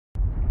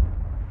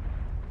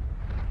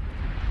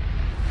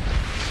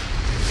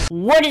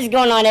What is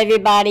going on,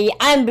 everybody?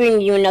 I'm bringing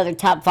you another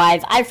top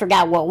 5. I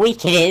forgot what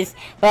week it is,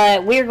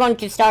 but we're going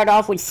to start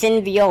off with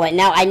Sin Viola.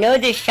 Now, I know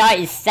this shot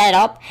is set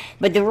up,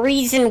 but the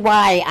reason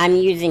why I'm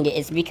using it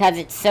is because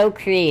it's so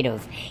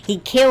creative. He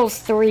kills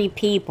 3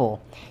 people.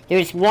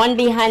 There's one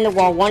behind the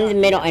wall, one in the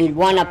middle, and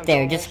one up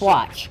there. Just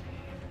watch.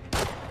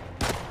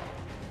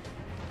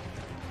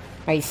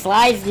 Alright,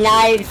 slides,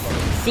 knives,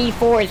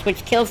 C4s,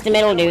 which kills the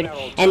middle dude,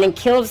 and then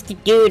kills the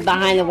dude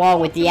behind the wall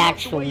with the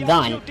actual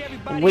gun,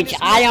 which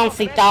I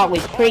honestly thought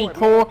was pretty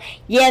cool.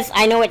 Yes,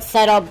 I know it's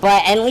set up,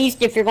 but at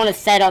least if you're going to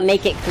set up,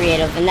 make it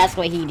creative, and that's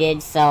what he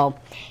did. So,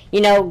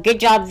 you know,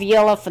 good job,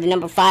 Viola, for the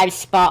number 5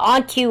 spot.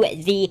 On to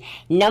the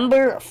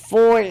number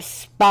 4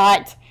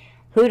 spot.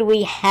 Who do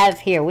we have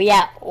here? We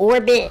got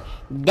Orbit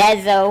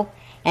Dezo,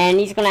 and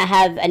he's going to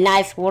have a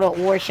nice World at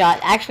War shot.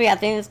 Actually, I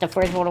think it's the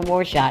first World at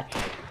War shot.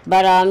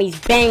 But, he's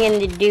banging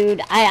the dude.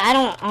 I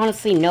don't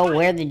honestly know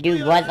where the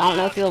dude was. I don't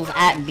know if he was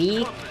at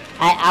B.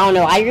 I don't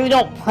know. I really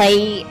don't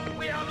play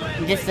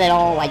this at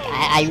all. Like,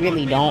 I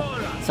really don't.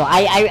 So,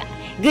 I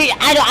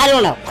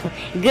don't know.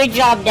 Good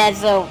job,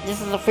 Dezo.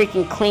 This is a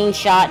freaking clean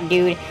shot,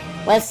 dude.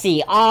 Let's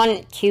see.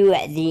 On to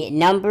the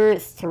number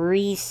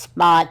 3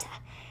 spot.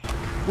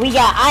 We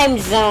got I'm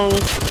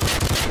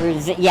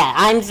Zones. Yeah,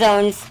 I'm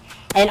Zones.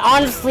 And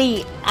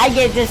honestly, I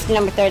give this the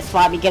number 3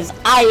 spot because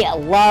I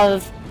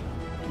love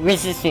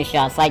resistance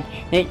shots. Like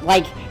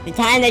the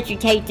time that you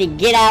take to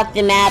get out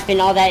the map and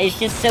all that is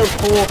just so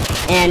cool.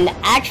 And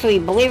actually,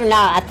 believe it or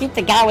not, I think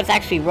the guy was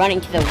actually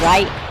running to the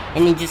right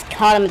and he just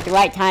caught him at the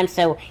right time.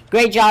 So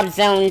great job,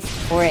 Zones,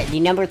 for the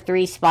number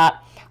 3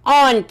 spot.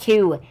 On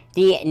to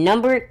the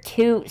number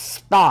 2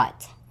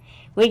 spot.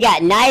 We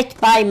got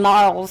Knifed by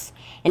Marls.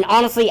 And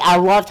honestly, I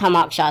love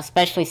tomahawk shots,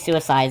 especially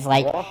suicides.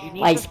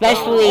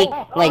 Especially,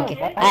 I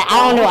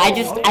don't know,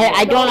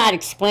 I don't know how to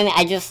explain it.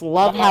 I just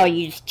love how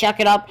you just chuck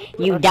it up,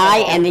 you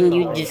die, and then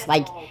you just,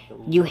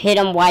 you hit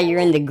them while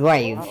you're in the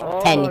grave,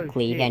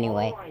 technically,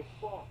 anyway.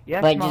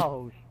 But just,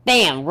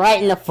 bam,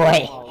 right in the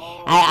foot.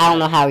 I don't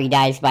know how he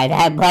dies by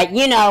that, but,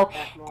 you know,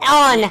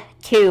 on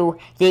to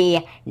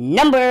the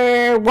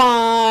number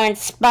 1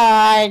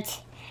 spot.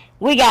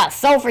 We got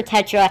Sulfur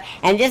Tetra,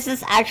 and this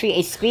is actually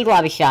a speed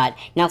lobby shot.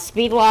 Now,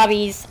 speed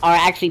lobbies are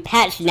actually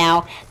patched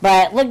now,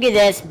 but look at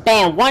this.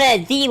 Bam, one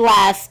of the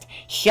last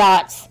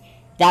shots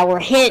that were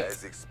hit,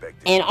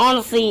 and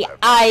honestly,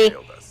 I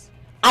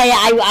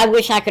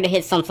wish I could have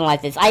hit something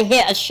like this. I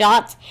hit a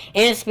shot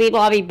in a speed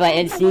lobby, but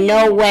it's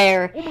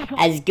nowhere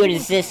as good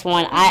as this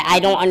one. I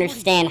don't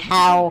understand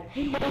how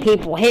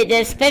people hit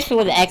this, especially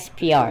with the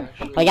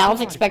XPR. Like, I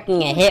was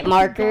expecting a hit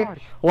marker.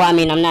 Well, I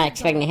mean, I'm not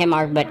expecting a hit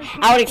marker, but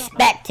I would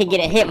expect to get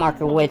a hit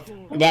marker with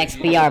the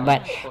XPR,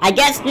 but I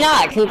guess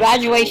not.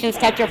 Congratulations,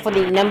 Tetra, for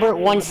the number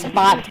 1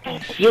 spot.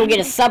 You'll get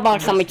a sub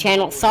box on my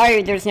channel.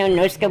 Sorry there's no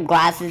no-scope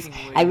glasses.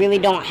 I really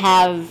don't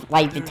have,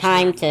 the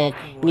time to,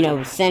 you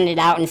know, send it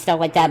out and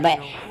stuff like that, but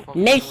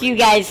make sure you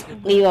guys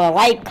leave a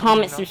like,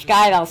 comment,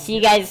 subscribe. I'll see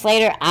you guys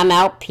later. I'm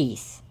out.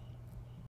 Peace.